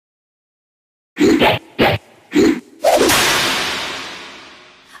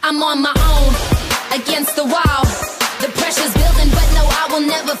I'm on my own, against the wall. The pressure's building, but no, I will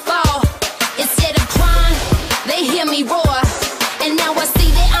never fall. Instead of crying, they hear me roar. And now I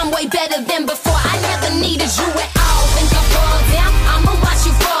see that I'm way better than before. I never needed you at all. Think I fall down? I'ma watch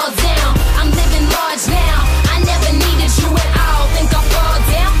you fall down. I'm living large now. I never needed you at all. Think I fall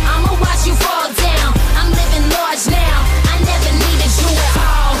down? I'ma watch you fall down. I'm living large now. I never needed you at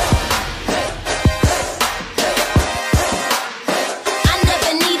all. I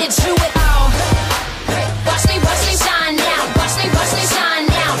never needed you at all. Watch me shine now. Watch me shine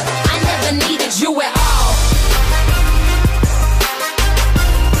now. I never needed you at all.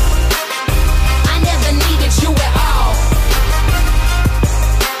 I never needed you at all.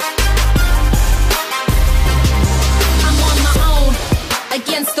 I'm on my own,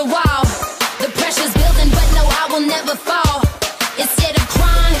 against the wall. The pressure's building, but no, I will never fall. Instead of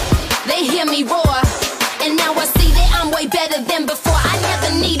crying, they hear me roar. And now I see that I'm way better than before. I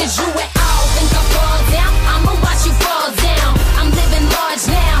never needed you at all. Think I fall down? I'ma watch you fall down. I'm living large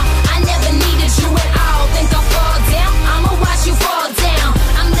now. I never needed you at all. Think I fall down? I'ma watch you fall down.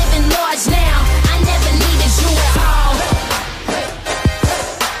 I'm living large now. I never needed you at all.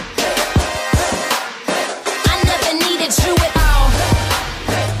 I never needed you at all.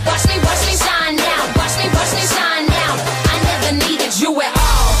 Watch me shine now. Watch me shine now. I never needed you at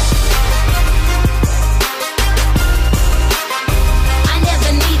all. I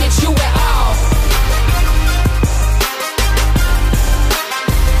never needed you at all.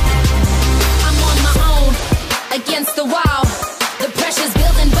 I'm on my own, against the wall. The pressure's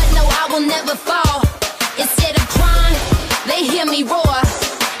building, but no, I will never fall. Instead of crying, they hear me roar.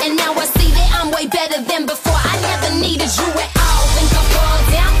 And now I see that I'm way better than before. I never needed you at all. Think I fall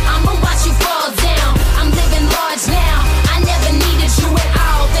down? I'ma watch you fall down. I'm living large now. I never needed you at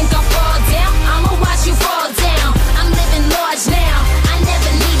all. Think I fall down? I'ma watch you fall down. I'm living large now. I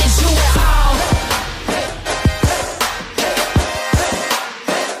never needed you at all.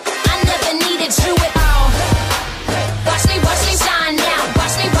 I never needed you at all. Watch me shine now.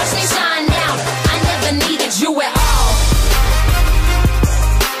 Watch me shine now. I never needed you at all.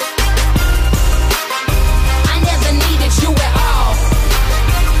 I never needed you at all.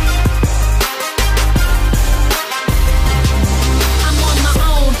 I'm on my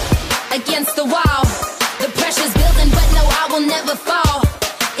own, against the wall. The pressure's building, but no, I will never fall.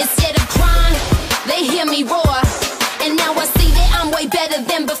 Instead of crying, they hear me roar. And now I see that I'm way better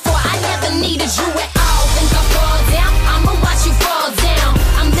than before. I never needed you at all. Think I fall down? I'ma watch you fall down.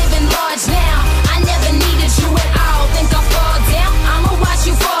 I'm living large now. I never needed you at all. Think I fall down? I'ma watch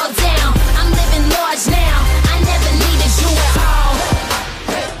you fall down. I'm living large now. I never needed you at all.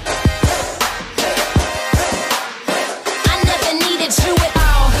 I never needed you at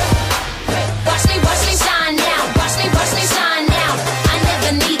all. Watch me shine now. Watch me shine now. I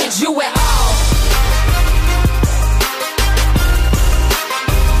never needed you at all.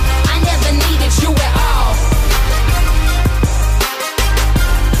 I never needed you at all.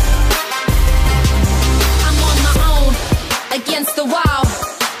 I'm on my own, against the wall.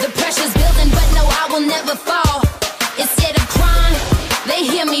 The pressure's building, but no, I will never fall. Instead of crying, they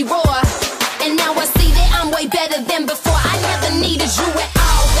hear me roar. And now I see that I'm way better than before. I never needed you at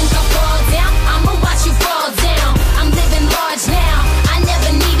all. Think I fall down? I'ma watch you fall down. I'm living large now. I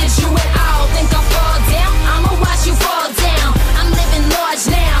never needed you at all. Think I fall down? I'ma watch you fall down. I'm living large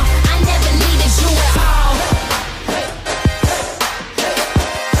now. I never needed you at all.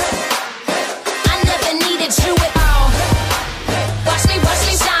 I never needed you at all. Watch me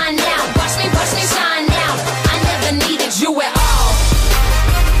shine now. Watch me shine now. I never needed you at all.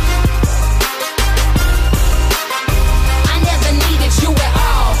 I never needed you at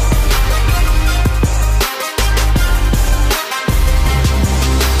all.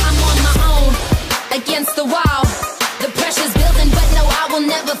 I'm on my own, against the wall. The pressure's building, but no, I will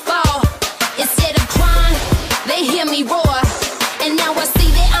never fall. Instead of crying, they hear me roar. And now I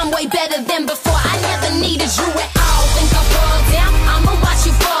see that I'm way better than before. I never needed you at all.